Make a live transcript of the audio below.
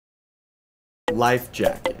Life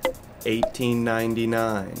jacket,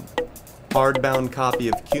 $18.99. Hardbound copy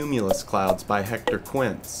of Cumulus Clouds by Hector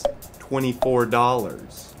Quince,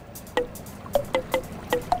 $24.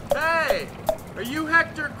 Hey! Are you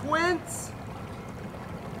Hector Quince?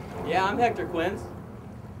 Yeah, I'm Hector Quince.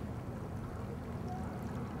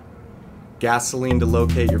 Gasoline to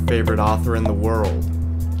locate your favorite author in the world,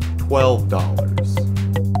 $12.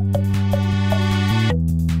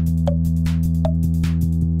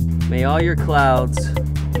 May all your clouds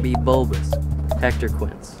be bulbous. Hector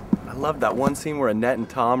Quince. I love that one scene where Annette and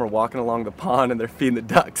Tom are walking along the pond and they're feeding the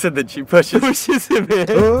ducks and then she pushes him in.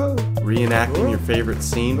 Reenacting your favorite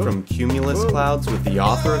scene from Cumulus Clouds with the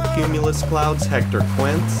author of Cumulus Clouds, Hector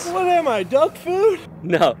Quince. What am I, duck food?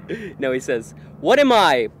 No, he says, what am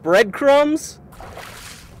I, breadcrumbs?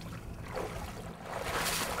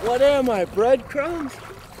 What am I, breadcrumbs?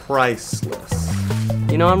 Priceless.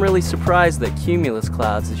 You know, I'm really surprised that Cumulus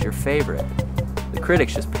Clouds is your favorite. The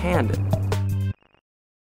critics just panned it.